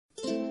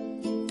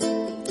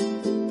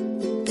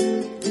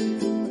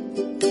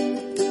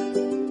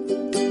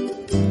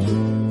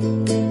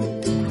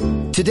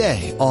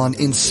Today on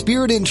In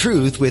Spirit and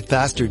Truth with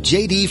Pastor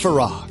J.D.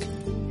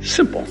 Farag.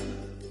 Simple.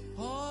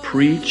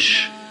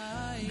 Preach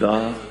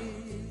the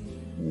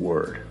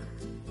Word.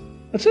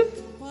 That's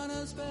it.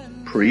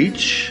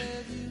 Preach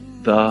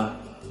the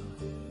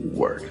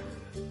Word.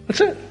 That's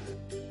it.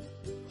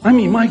 I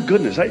mean, my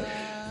goodness,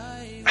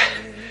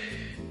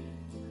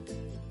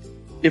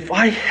 if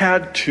I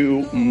had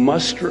to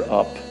muster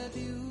up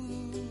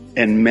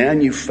and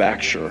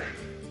manufacture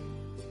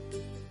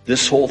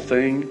this whole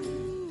thing,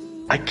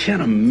 I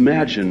can't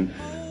imagine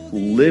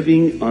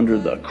living under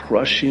the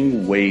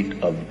crushing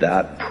weight of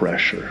that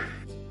pressure.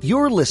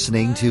 You're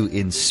listening to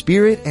In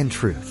Spirit and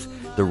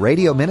Truth, the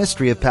radio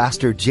ministry of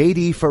Pastor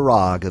J.D.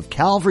 Farag of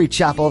Calvary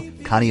Chapel,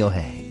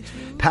 Kaneohe.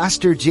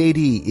 Pastor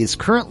J.D. is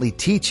currently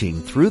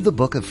teaching through the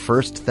book of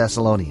 1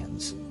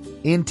 Thessalonians.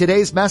 In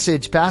today's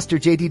message, Pastor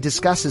J.D.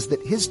 discusses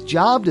that his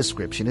job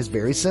description is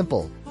very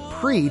simple.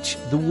 Preach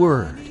the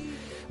Word.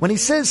 When he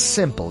says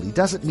simple, he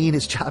doesn't mean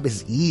his job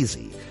is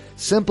easy.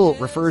 Simple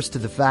refers to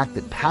the fact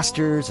that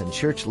pastors and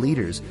church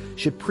leaders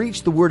should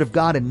preach the Word of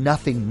God and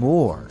nothing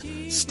more.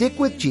 Stick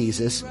with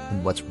Jesus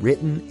and what's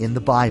written in the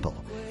Bible.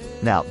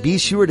 Now, be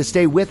sure to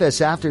stay with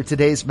us after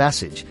today's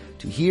message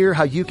to hear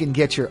how you can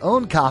get your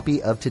own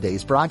copy of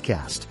today's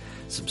broadcast.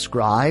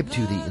 Subscribe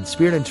to the In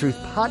Spirit and Truth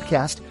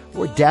podcast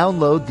or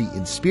download the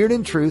In Spirit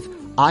and Truth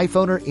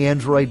iPhone or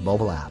Android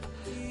mobile app.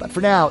 But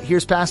for now,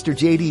 here's Pastor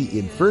J.D.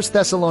 in 1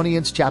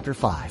 Thessalonians chapter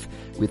 5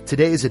 with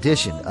today's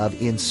edition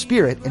of In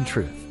Spirit and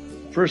Truth.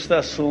 1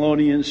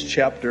 Thessalonians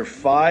chapter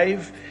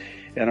 5,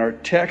 and our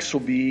text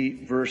will be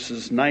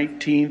verses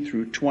 19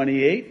 through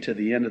 28 to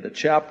the end of the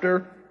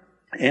chapter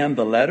and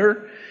the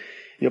letter.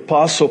 The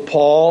Apostle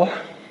Paul,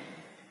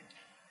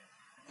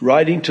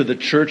 writing to the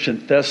church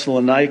in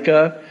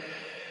Thessalonica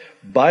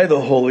by the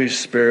Holy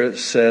Spirit,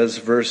 says,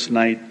 verse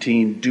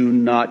 19, do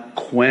not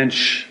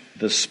quench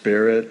the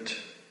Spirit.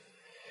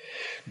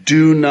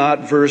 Do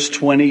not, verse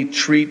 20,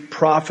 treat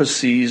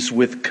prophecies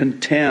with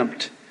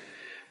contempt,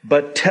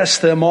 but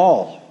test them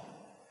all.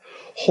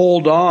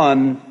 Hold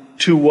on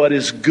to what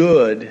is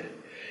good.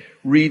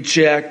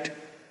 Reject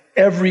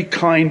every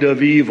kind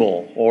of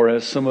evil, or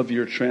as some of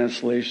your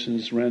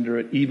translations render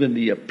it, even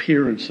the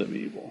appearance of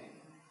evil.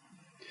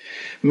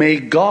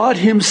 May God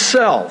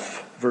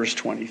himself, verse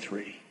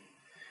 23,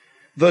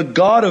 the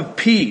God of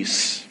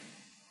peace,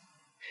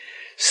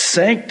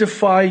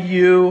 sanctify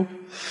you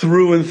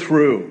through and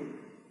through.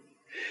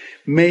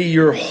 May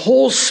your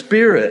whole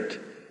spirit,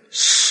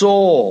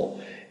 soul,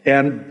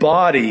 and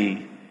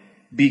body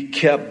be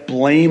kept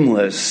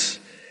blameless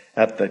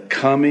at the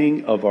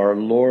coming of our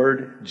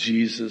Lord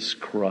Jesus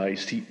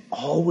Christ. He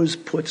always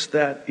puts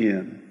that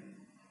in.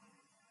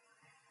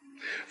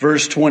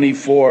 Verse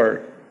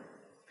 24,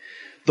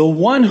 the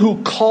one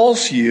who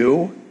calls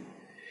you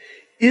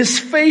is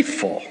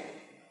faithful,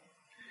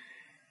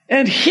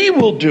 and he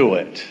will do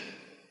it.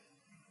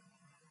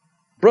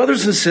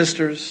 Brothers and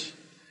sisters,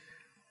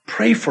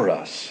 pray for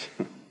us.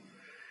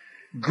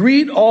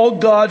 Greet all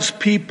God's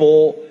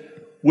people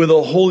with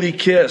a holy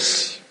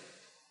kiss.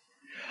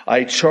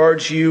 I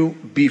charge you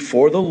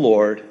before the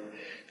Lord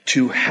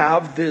to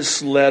have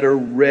this letter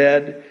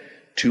read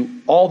to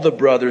all the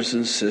brothers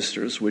and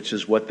sisters, which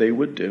is what they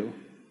would do.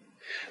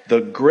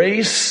 The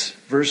grace,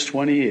 verse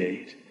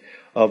 28,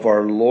 of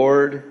our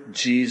Lord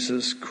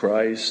Jesus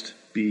Christ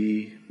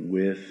be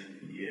with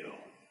you.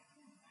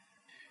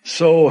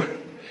 So,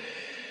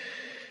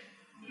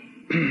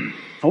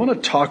 I want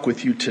to talk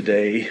with you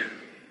today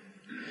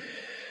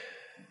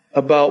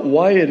about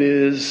why it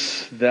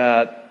is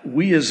that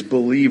we as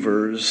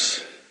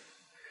believers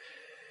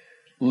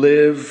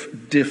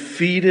live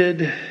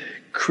defeated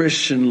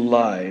Christian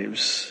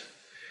lives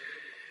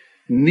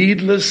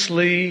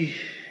needlessly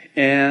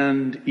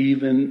and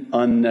even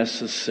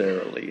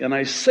unnecessarily. And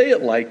I say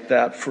it like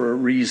that for a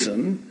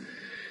reason.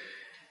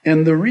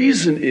 And the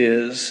reason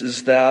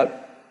is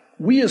that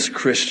we as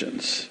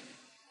Christians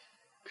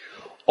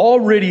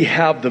already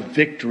have the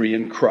victory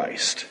in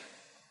Christ.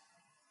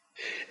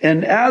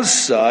 And as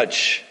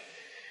such,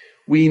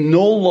 we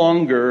no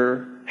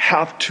longer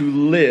have to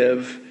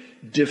live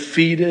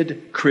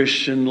defeated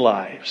Christian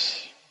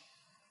lives.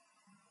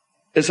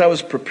 As I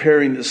was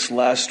preparing this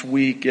last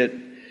week,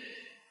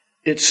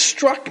 it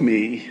struck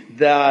me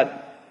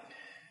that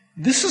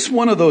this is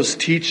one of those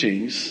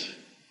teachings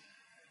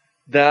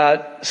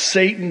that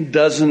Satan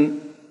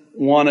doesn't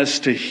want us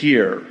to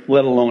hear,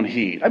 let alone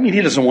heed. I mean,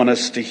 he doesn't want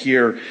us to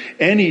hear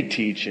any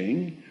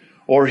teaching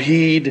or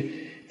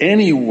heed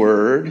any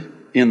word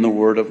in the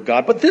Word of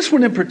God, but this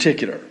one in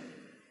particular.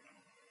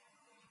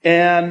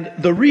 And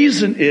the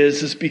reason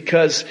is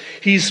because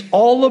he's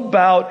all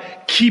about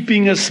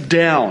keeping us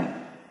down,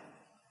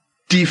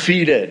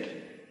 defeated.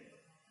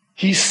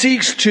 He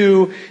seeks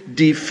to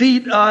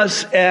defeat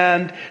us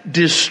and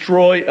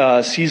destroy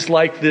us. He's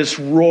like this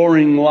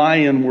roaring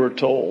lion, we're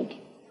told,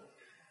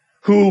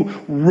 who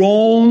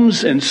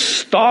roams and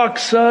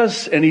stalks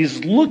us, and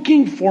he's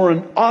looking for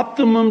an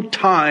optimum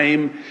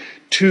time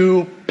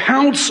to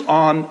pounce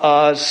on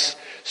us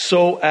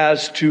so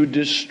as to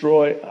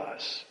destroy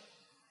us.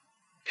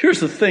 Here's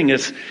the thing,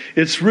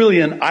 it's really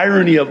an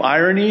irony of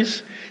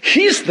ironies.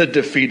 He's the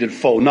defeated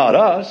foe, not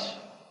us.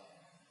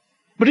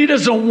 But he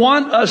doesn't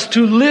want us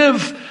to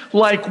live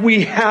like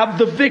we have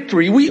the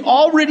victory. We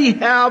already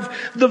have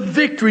the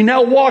victory.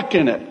 Now walk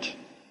in it.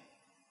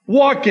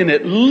 Walk in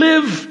it.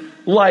 Live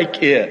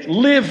like it.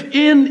 Live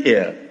in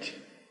it.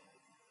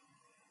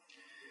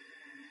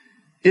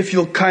 If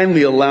you'll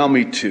kindly allow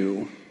me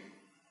to,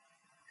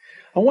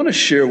 I want to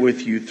share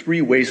with you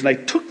 3 ways. And I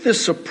took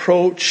this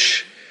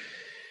approach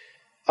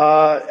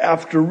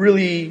after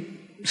really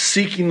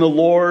seeking the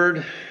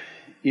Lord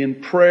in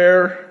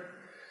prayer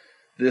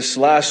this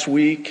last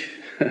week.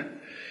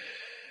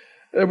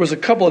 There was a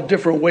couple of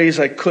different ways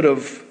I could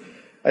have,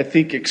 I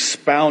think,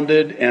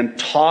 expounded and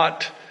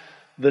taught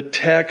the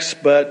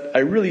text, but I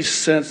really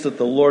sensed that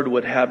the Lord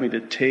would have me to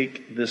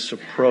take this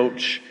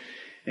approach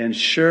and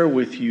share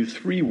with you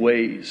 3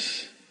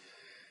 ways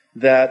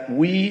that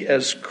we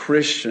as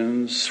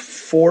Christians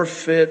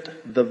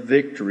forfeit the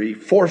victory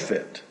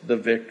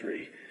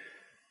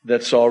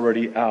that's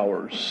already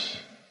ours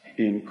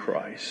in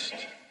Christ.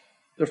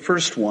 The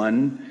first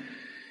one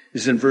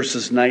is in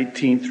verses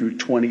 19 through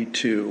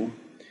 22,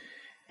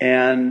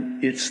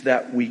 and it's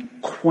that we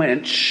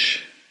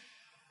quench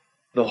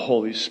the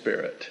Holy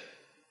Spirit.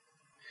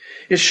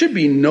 It should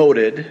be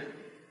noted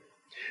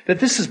that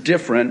this is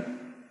different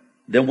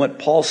than what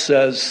Paul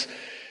says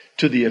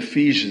to the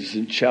Ephesians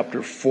in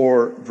chapter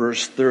 4,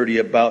 verse 30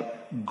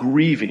 about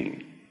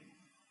grieving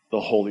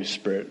the Holy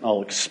Spirit.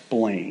 I'll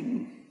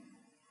explain.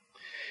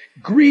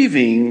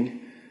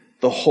 Grieving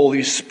the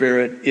Holy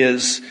Spirit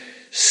is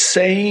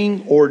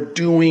saying or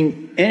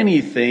doing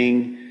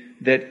anything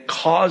that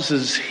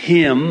causes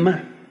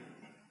him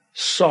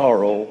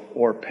sorrow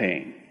or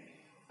pain.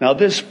 Now,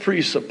 this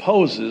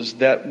presupposes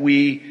that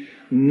we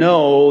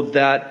know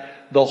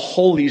that the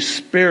Holy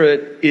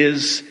Spirit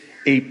is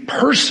a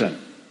person.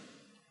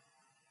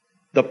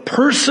 The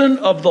person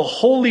of the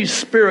Holy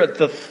Spirit,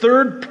 the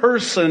third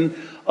person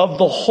of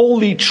the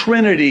Holy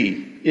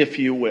Trinity, if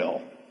you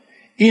will,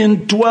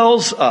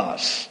 indwells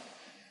us.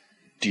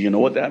 Do you know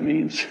what that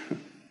means?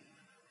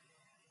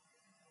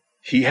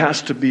 He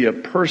has to be a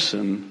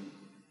person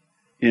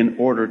in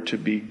order to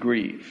be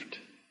grieved.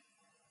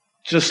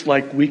 Just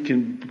like we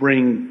can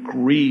bring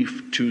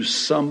grief to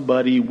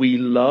somebody we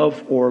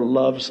love or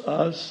loves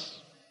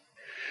us,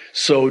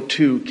 so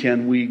too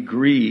can we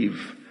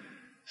grieve,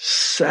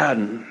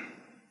 sadden,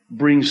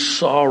 bring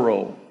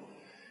sorrow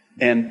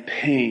and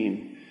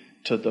pain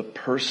to the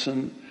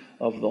person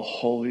of the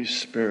Holy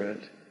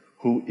Spirit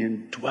who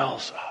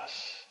indwells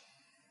us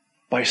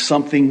by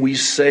something we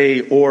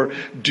say or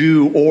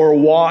do or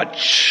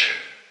watch.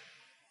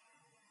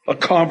 A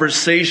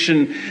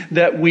conversation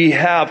that we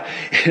have,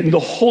 and the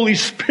Holy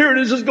Spirit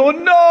is just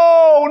going,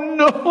 no.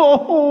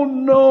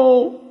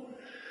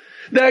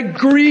 That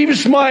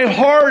grieves my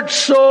heart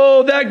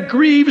so. That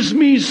grieves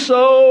me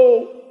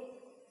so.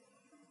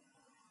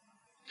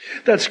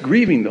 That's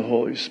grieving the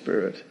Holy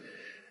Spirit.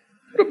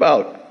 What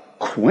about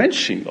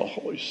quenching the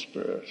Holy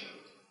Spirit?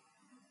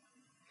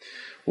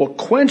 Well,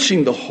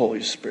 quenching the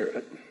Holy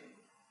Spirit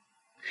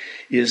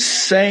is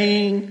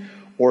saying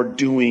or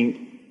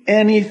doing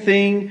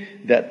anything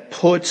that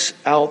puts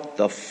out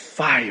the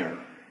fire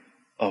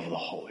of the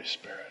Holy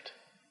Spirit,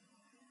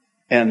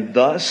 and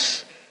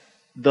thus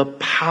the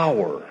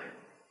power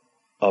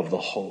of the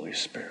Holy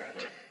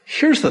Spirit.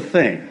 Here's the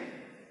thing.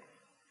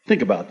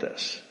 Think about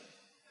this.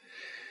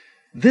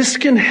 This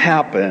can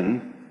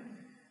happen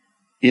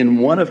in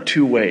one of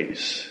 2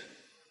 ways.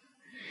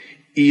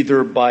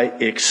 Either by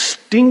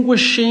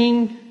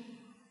extinguishing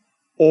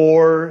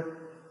or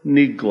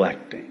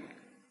neglecting.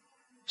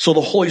 So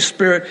the Holy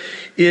Spirit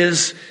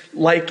is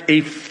like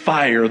a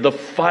fire, the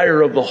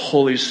fire of the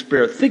Holy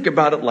Spirit. Think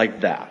about it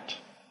like that.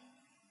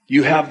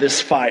 You have this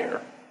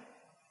fire.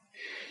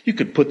 You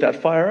could put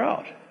that fire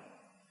out.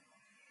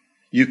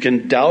 You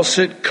can douse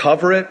it,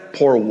 cover it,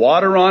 pour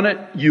water on it,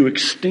 you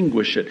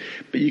extinguish it.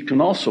 But you can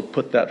also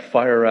put that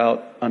fire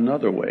out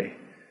another way,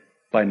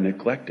 by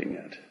neglecting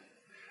it.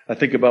 I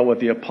think about what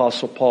the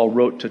Apostle Paul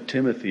wrote to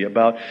Timothy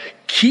about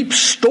keep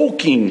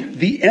stoking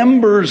the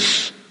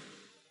embers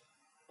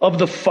of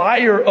the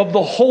fire of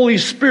the Holy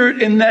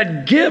Spirit and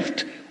that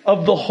gift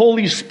of the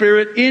Holy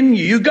Spirit in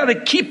you. You got to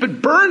keep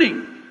it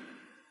burning.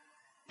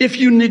 If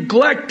you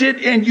neglect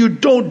it and you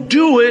don't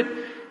do it,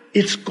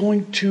 it's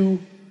going to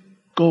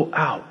go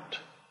out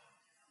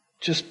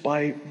just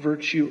by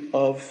virtue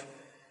of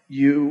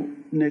you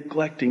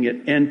neglecting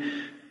it. And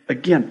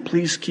again,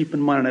 please keep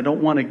in mind, I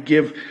don't want to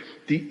give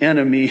the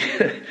enemy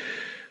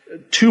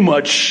too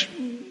much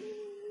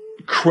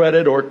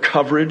credit or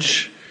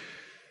coverage,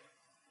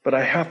 but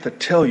I have to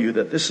tell you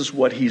that this is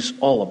what he's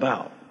all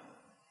about.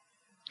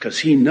 Because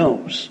he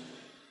knows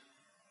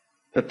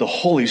that the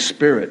Holy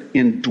Spirit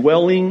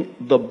indwelling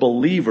the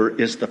believer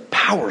is the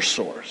power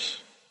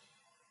source.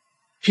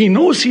 He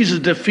knows he's a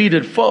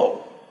defeated foe.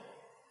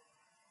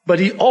 But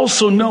he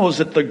also knows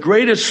that the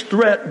greatest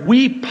threat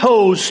we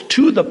pose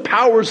to the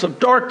powers of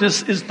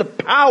darkness is the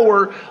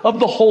power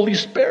of the Holy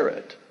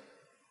Spirit.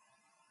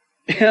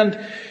 And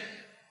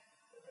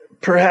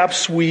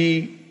Perhaps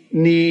we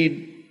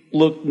need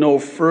look no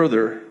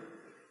further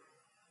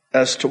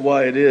as to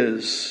why it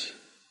is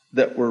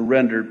that we're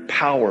rendered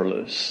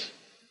powerless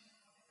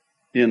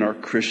in our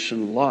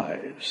Christian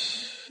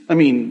lives. I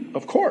mean,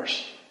 of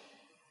course,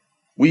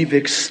 we've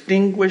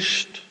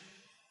extinguished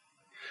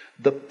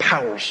the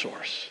power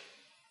source.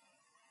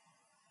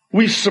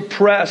 We've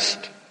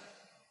suppressed.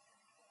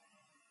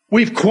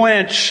 We've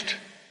quenched.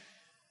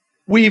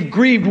 We've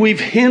grieved. We've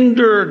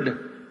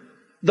hindered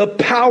the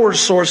power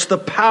source, the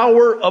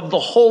power of the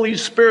Holy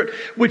Spirit,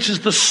 which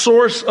is the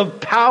source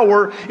of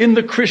power in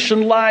the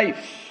Christian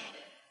life.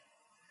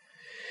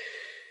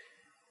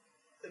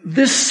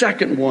 This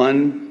second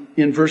one,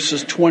 in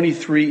verses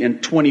 23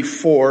 and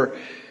 24,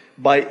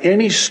 by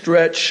any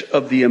stretch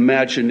of the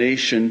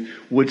imagination,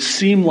 would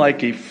seem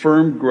like a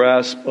firm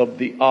grasp of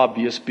the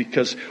obvious,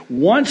 because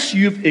once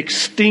you've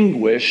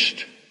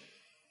extinguished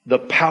the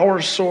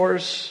power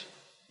source,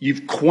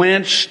 you've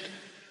quenched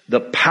the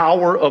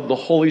power of the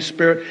Holy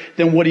Spirit,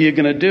 then what are you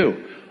going to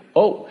do?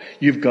 Oh,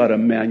 you've got to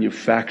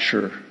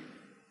manufacture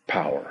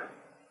power.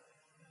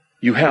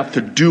 You have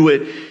to do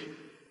it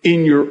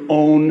in your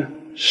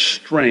own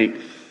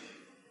strength.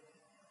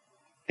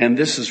 And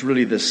this is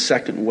really the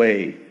second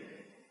way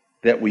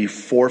that we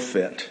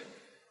forfeit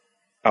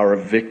our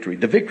victory.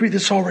 The victory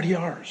that's already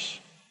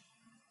ours.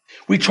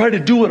 We try to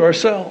do it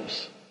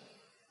ourselves.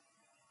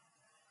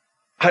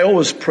 I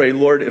always pray,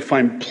 Lord, if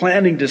I'm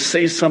planning to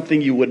say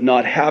something you would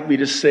not have me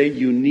to say,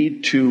 you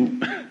need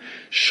to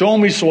show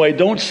me so I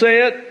don't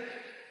say it.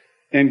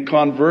 And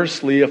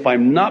conversely, if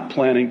I'm not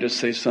planning to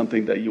say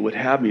something that you would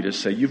have me to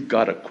say, you've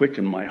got to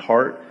quicken my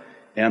heart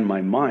and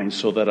my mind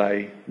so that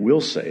I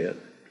will say it.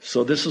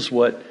 So this is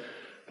what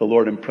the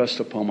Lord impressed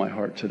upon my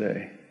heart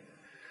today.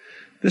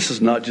 This is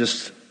not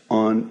just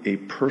on a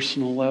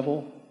personal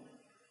level,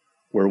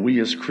 where we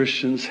as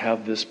Christians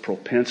have this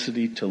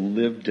propensity to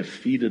live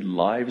defeated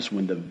lives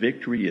when the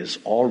victory is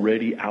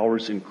already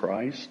ours in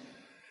Christ.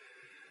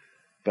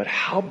 But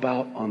how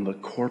about on the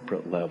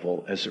corporate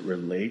level as it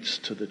relates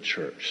to the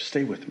church?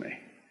 Stay with me.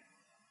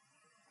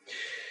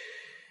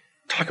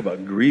 Talk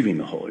about grieving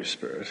the Holy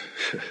Spirit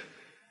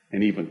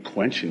and even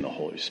quenching the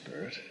Holy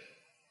Spirit.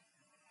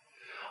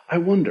 I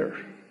wonder,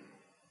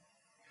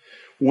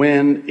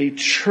 when a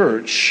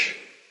church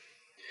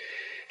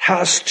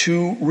has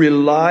to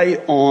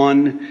rely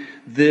on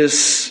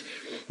this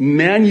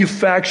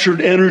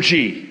manufactured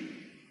energy,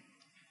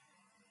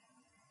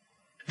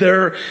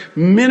 they're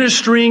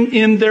ministering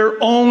in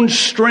their own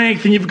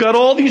strength, and you've got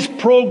all these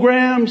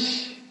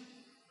programs,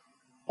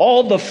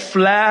 all the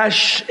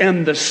flash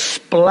and the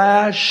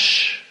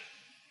splash,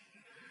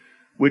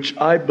 which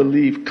I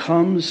believe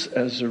comes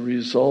as a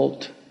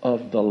result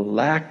of the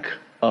lack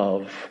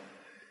of,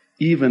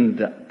 even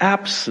the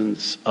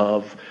absence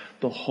of,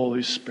 the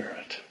Holy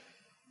Spirit.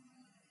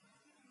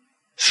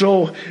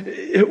 So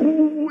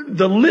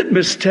the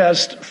litmus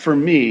test for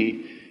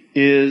me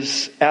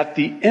is at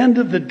the end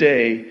of the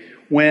day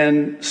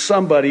when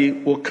somebody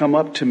will come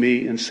up to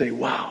me and say,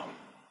 wow,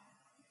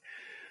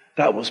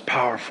 that was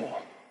powerful.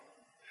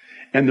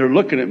 And they're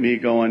looking at me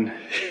going,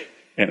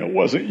 and it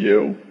wasn't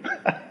you.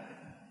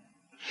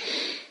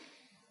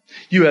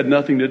 You had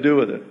nothing to do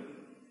with it.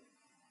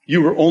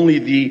 You were only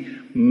the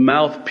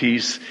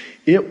mouthpiece.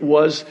 It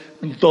was,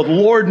 the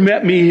Lord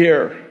met me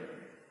here.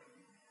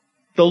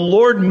 The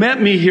Lord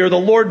met me here. The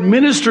Lord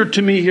ministered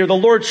to me here. The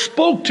Lord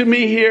spoke to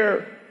me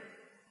here.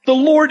 The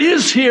Lord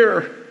is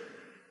here.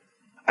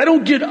 I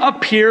don't get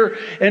up here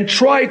and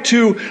try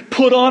to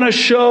put on a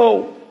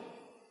show.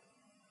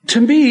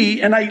 To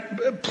me, and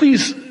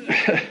please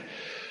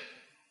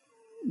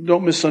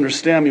don't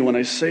misunderstand me when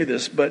I say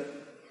this, but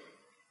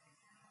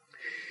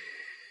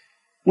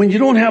when you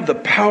don't have the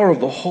power of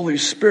the Holy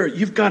Spirit,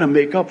 you've got to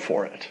make up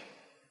for it.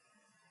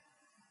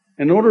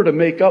 In order to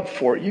make up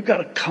for it, you've got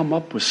to come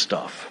up with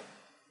stuff.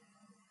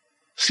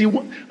 See,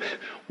 one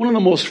of the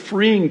most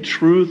freeing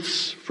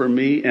truths for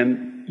me,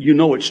 and you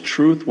know it's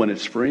truth when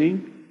it's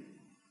freeing,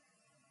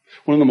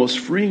 one of the most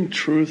freeing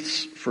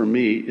truths for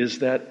me is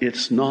that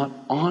it's not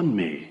on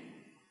me.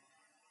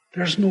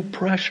 There's no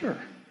pressure.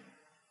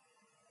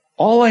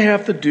 All I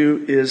have to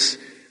do is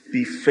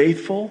be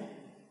faithful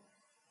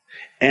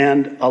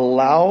and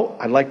allow,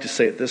 I like to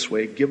say it this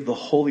way, give the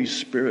Holy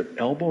Spirit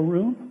elbow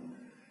room.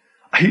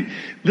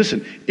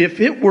 Listen, if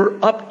it were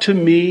up to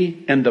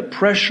me and the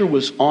pressure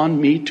was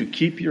on me to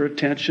keep your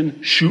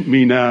attention, shoot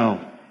me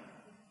now.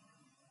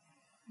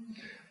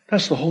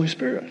 That's the Holy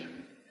Spirit.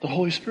 The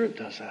Holy Spirit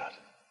does that.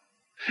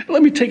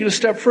 Let me take it a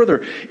step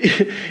further.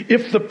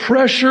 If the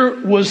pressure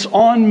was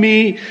on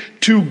me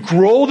to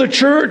grow the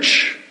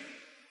church,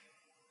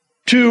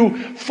 to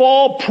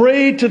fall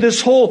prey to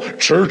this whole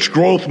church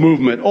growth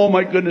movement, oh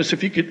my goodness,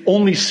 if you could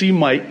only see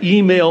my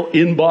email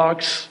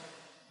inbox,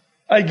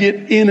 I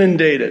get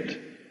inundated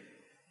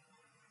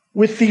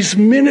with these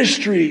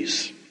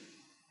ministries.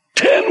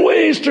 10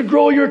 ways to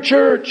grow your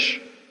church.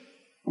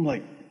 I'm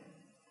like,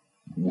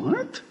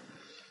 what?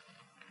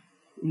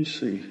 Let me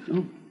see.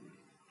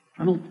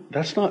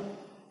 That's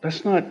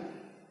not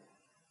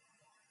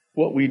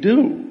what we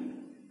do.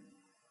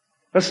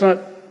 That's not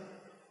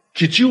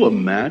Could you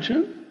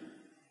imagine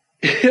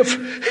if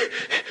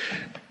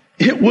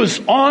it was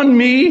on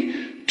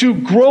me to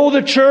grow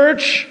the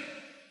church?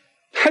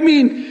 I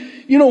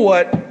mean, you know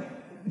what?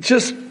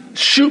 Just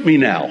shoot me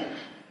now.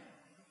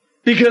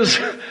 Because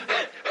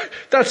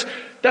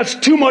that's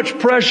too much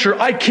pressure.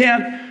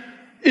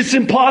 It's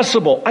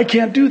impossible. I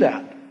can't do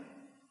that.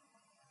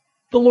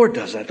 The Lord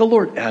does that. The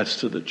Lord adds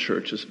to the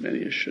church as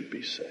many as should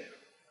be saved.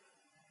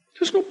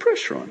 There's no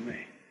pressure on me.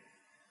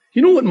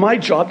 You know what my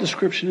job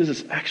description is?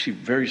 It's actually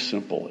very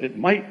simple. It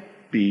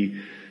might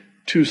be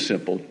too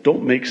simple.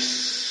 Don't make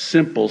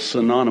simple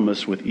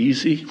synonymous with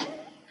easy.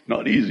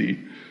 Not easy.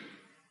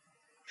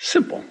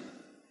 Simple.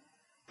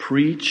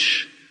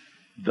 Preach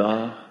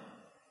the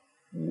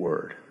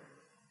word.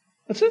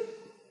 That's it.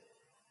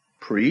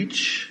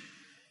 Preach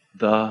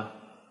the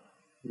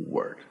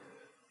word.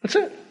 That's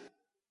it.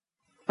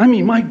 I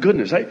mean, my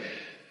goodness,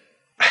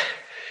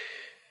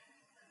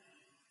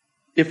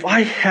 if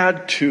I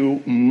had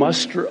to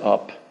muster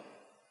up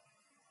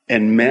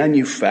and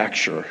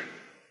manufacture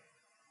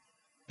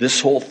this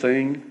whole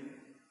thing,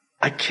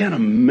 I can't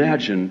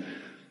imagine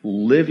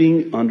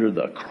living under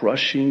the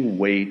crushing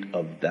weight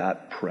of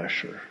that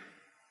pressure.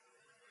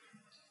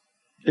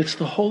 It's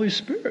the Holy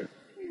Spirit.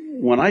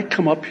 When I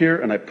come up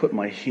here and I put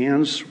my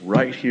hands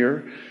right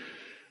here,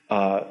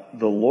 the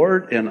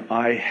Lord and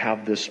I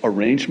have this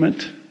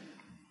arrangement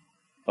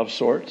of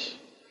sorts.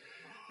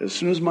 As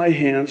soon as my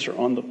hands are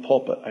on the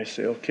pulpit, I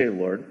say, okay,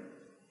 Lord,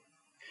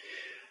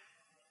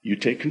 you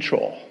take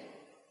control.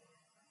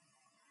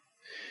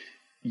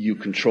 You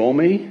control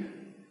me.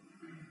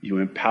 You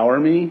empower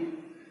me.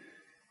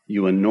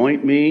 You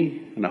anoint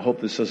me. And I hope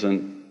this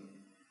doesn't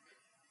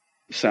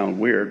sound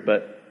weird,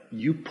 but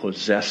you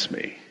possess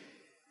me.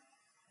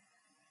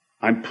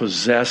 I'm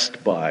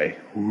possessed by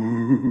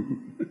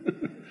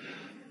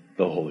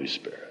the Holy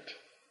Spirit.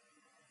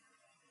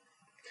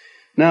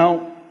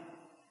 Now,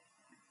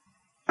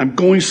 I'm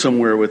going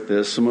somewhere with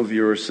this. Some of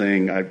you are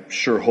saying, I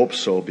sure hope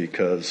so,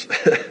 because,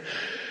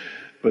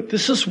 but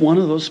this is one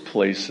of those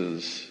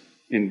places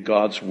in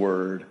God's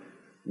Word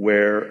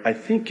where I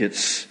think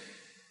it's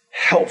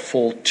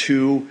helpful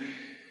to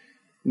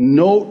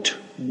note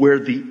where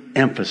the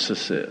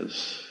emphasis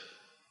is.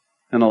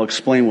 And I'll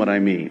explain what I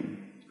mean.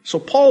 So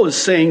Paul is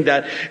saying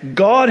that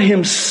God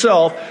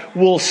himself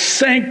will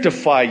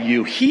sanctify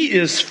you. He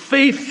is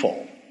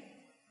faithful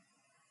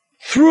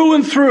through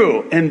and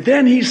through. And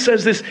then he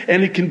says this,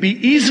 and it can be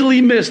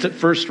easily missed at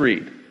first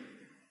read.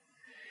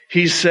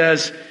 He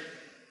says,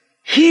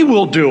 he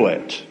will do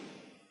it.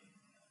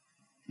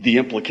 The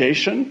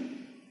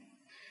implication,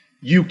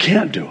 you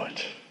can't do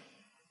it.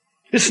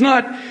 It's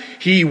not,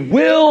 he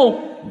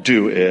will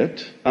do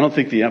it. I don't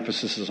think the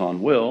emphasis is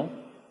on will.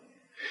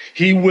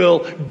 He will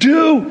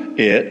do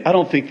it. I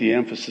don't think the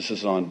emphasis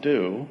is on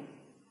do.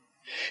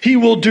 He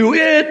will do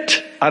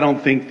it. I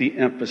don't think the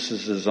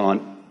emphasis is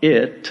on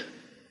it.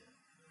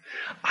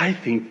 I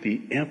think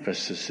the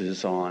emphasis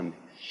is on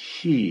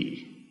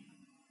he.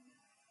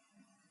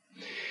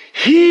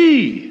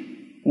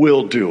 He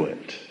will do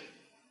it.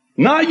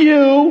 Not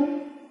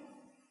you.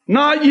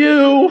 Not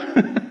you.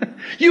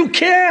 You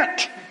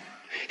can't.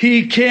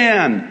 He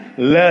can.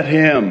 Let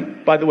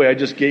him. By the way, I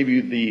just gave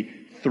you the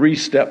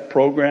 3-step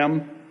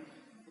program.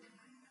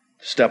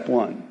 Step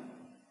 1,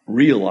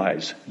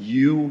 realize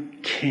you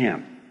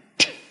can't.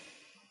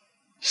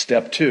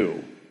 Step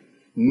 2,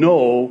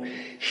 know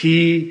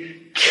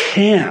he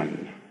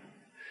can.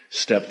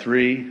 Step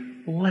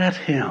 3, let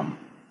him.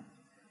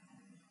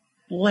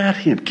 Let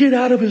him. Get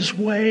out of his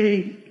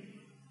way.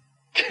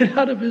 Get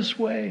out of his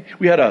way.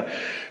 We had a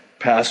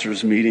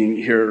pastors' meeting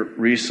here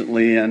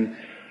recently, and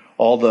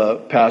all the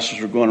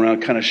pastors were going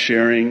around kind of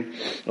sharing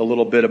a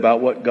little bit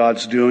about what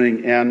God's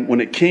doing. And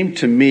when it came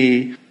to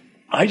me,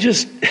 I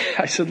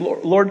said,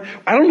 Lord,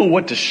 I don't know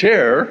what to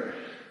share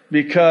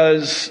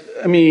because,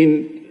 I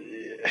mean,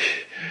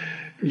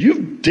 you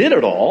did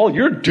it all.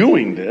 You're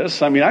doing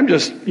this. I mean, I'm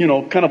just,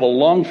 kind of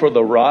along for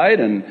the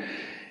ride and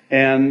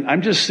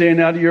I'm just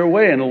staying out of your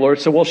way. And the Lord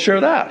said, well,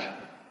 share that.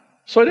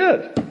 So I did.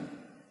 It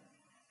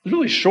was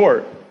really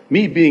short.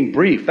 Me being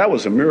brief, that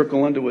was a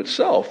miracle unto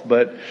itself.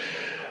 But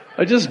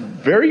I just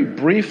very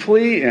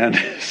briefly and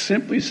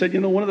simply said,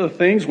 one of the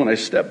things when I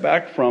step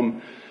back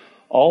from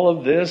all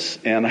of this,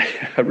 and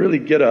I really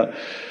get a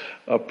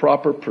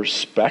proper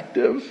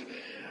perspective,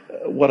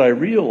 what I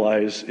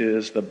realize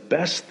is the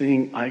best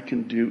thing I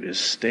can do is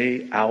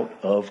stay out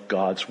of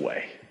God's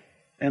way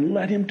and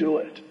let him do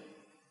it.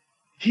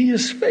 He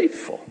is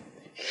faithful.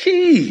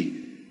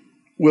 He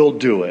will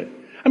do it.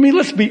 I mean,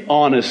 let's be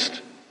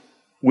honest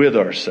with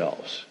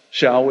ourselves,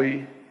 shall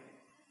we?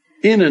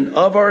 In and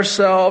of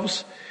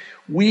ourselves,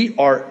 we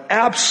are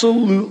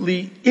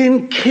absolutely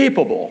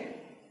incapable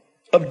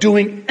of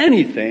doing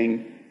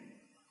anything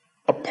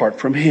apart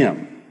from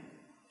him,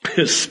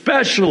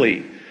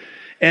 especially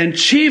and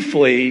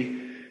chiefly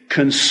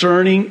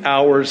concerning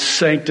our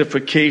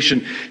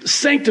sanctification.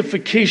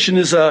 Sanctification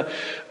is a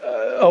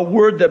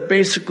word that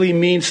basically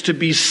means to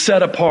be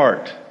set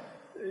apart.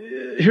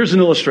 Here's an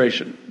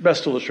illustration,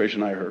 best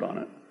illustration I heard on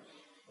it.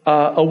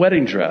 A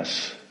wedding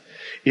dress.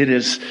 It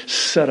is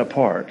set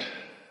apart.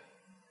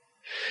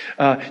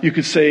 You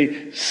could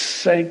say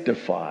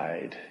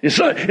sanctified. It's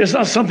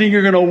not something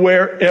you're going to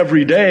wear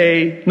every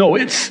day. No,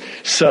 it's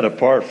set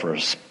apart for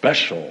a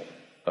special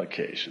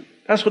occasion.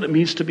 That's what it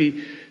means to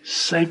be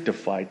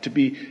sanctified, to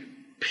be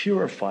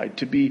purified,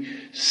 to be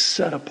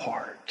set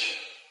apart.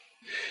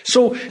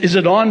 So is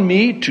it on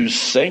me to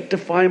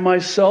sanctify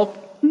myself?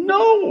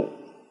 No.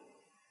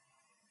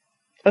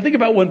 I think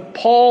about when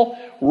Paul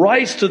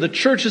writes to the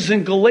churches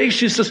in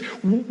Galatia, he says,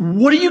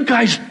 what are you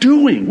guys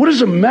doing? What is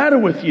the matter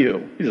with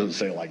you? He doesn't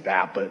say it like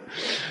that, but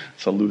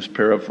it's a loose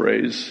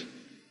paraphrase.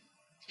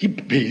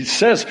 He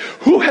says,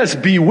 who has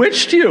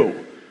bewitched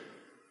you?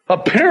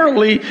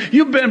 Apparently,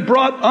 you've been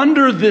brought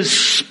under this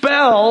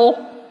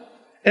spell,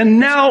 and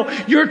now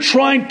you're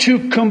trying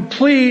to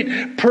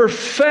complete,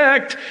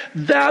 perfect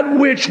that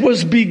which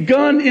was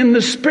begun in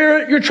the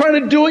Spirit. You're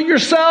trying to do it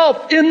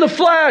yourself in the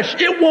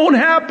flesh. It won't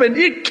happen.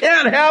 It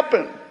can't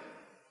happen.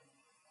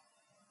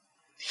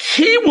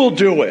 He will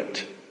do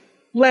it.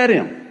 Let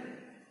him.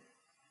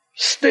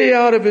 Stay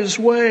out of his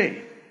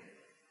way.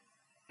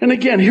 And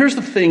again, here's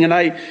the thing, and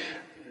I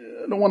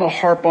don't want to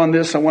harp on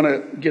this. I want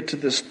to get to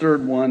this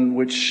third one,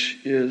 which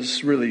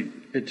is really,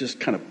 it just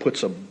kind of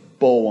puts a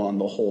bow on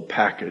the whole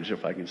package,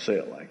 if I can say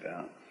it like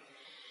that.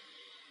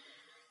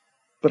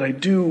 But I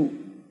do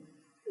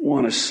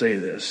want to say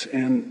this,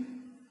 and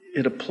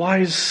it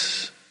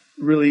applies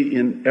really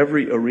in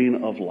every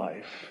arena of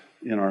life,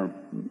 in our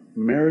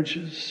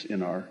marriages,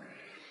 in our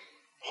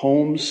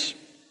homes,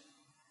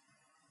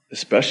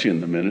 especially in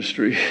the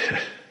ministry,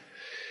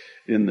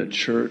 in the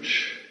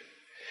church.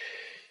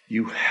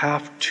 You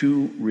have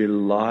to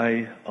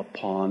rely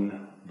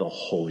upon the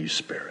Holy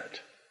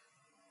Spirit.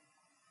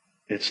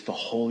 It's the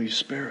Holy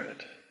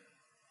Spirit.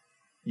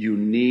 You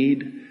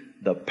need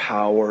the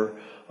power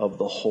of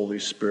the Holy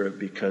Spirit,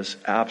 because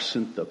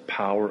absent the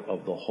power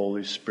of the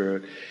Holy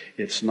Spirit,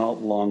 it's not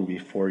long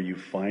before you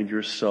find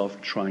yourself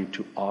trying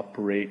to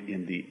operate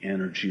in the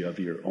energy of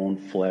your own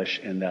flesh,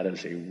 and that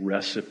is a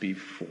recipe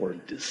for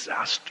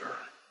disaster.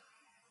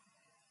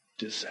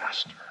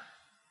 Disaster.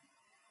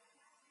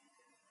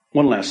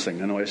 One last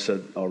thing. I know I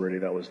said already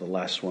that was the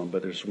last one,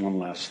 but there's one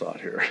last thought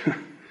here.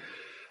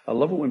 I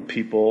love it when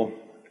people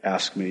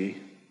ask me,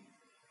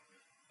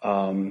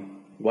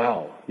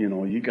 wow,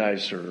 you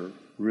guys are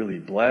really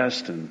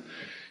blessed. And,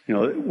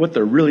 what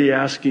they're really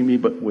asking me,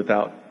 but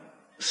without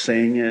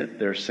saying it,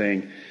 they're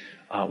saying,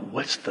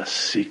 what's the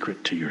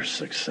secret to your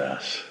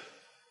success?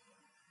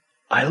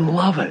 I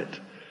love it.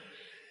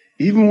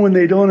 Even when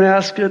they don't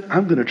ask it,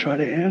 I'm going to try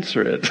to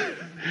answer it.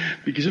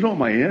 Because you know what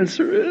my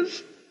answer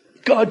is?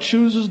 God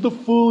chooses the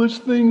foolish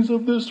things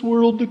of this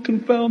world to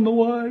confound the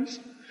wise.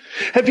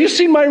 Have you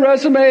seen my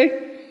resume?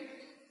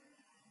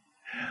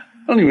 I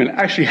don't even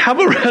actually have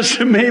a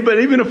resume, but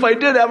even if I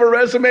did have a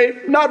resume,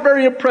 not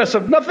very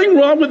impressive. Nothing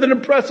wrong with an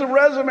impressive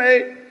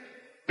resume.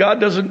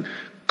 God doesn't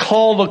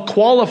call the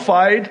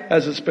qualified,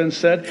 as it's been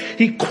said.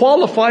 He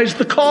qualifies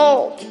the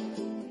called.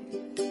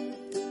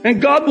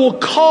 And God will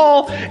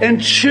call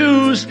and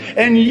choose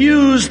and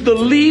use the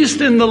least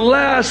and the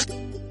last.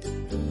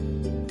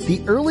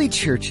 The early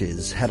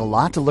churches had a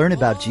lot to learn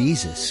about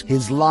Jesus.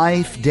 His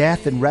life,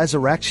 death, and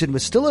resurrection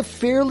was still a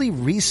fairly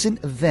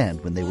recent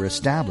event when they were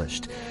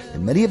established,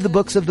 and many of the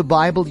books of the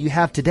Bible you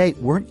have today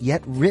weren't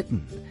yet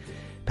written.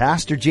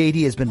 Pastor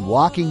J.D. has been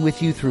walking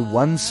with you through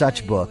one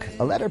such book,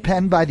 a letter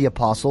penned by the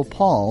Apostle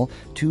Paul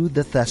to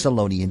the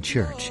Thessalonian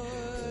church.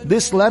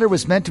 This letter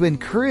was meant to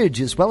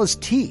encourage as well as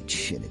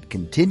teach, and it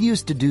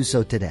continues to do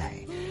so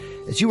today.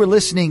 As you were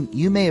listening,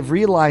 you may have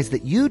realized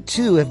that you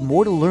too have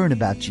more to learn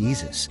about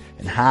Jesus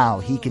and how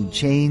he can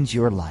change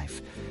your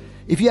life.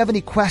 If you have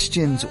any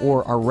questions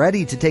or are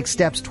ready to take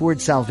steps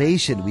towards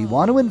salvation, we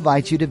want to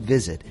invite you to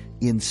visit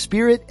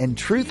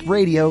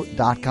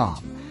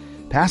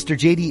inspiritandtruthradio.com. Pastor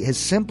J.D. has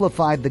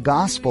simplified the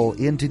gospel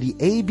into the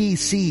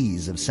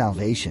ABCs of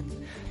salvation.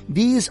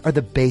 These are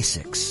the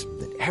basics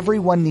that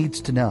everyone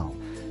needs to know.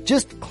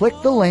 Just click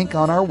the link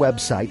on our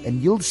website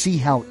and you'll see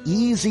how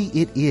easy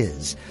it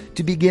is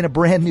to begin a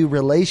brand new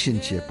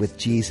relationship with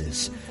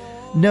Jesus.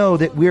 Know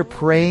that we're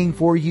praying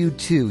for you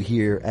too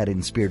here at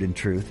In Spirit and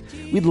Truth.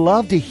 We'd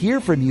love to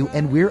hear from you,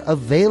 and we're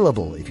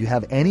available if you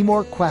have any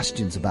more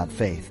questions about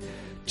faith.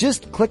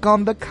 Just click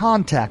on the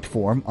contact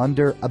form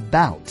under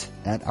About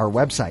at our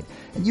website,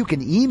 and you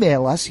can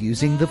email us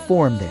using the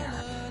form there.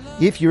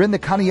 If you're in the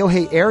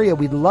Kaneohe area,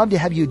 we'd love to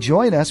have you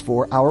join us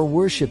for our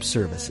worship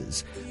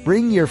services.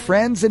 Bring your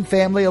friends and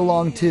family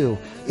along too.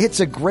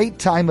 It's a great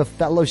time of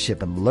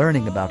fellowship and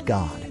learning about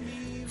God.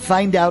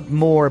 Find out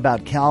more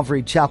about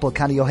Calvary Chapel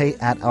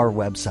Kaneohe at our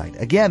website.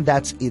 Again,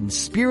 that's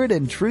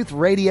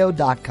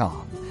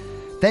inspiritandtruthradio.com.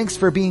 Thanks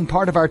for being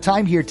part of our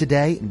time here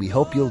today, and we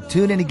hope you'll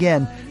tune in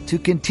again to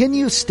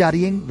continue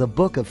studying the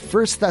book of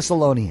 1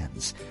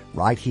 Thessalonians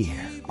right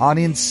here on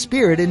In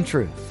Spirit and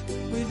Truth.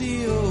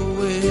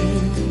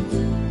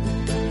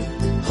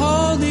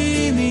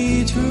 Holding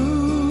me true.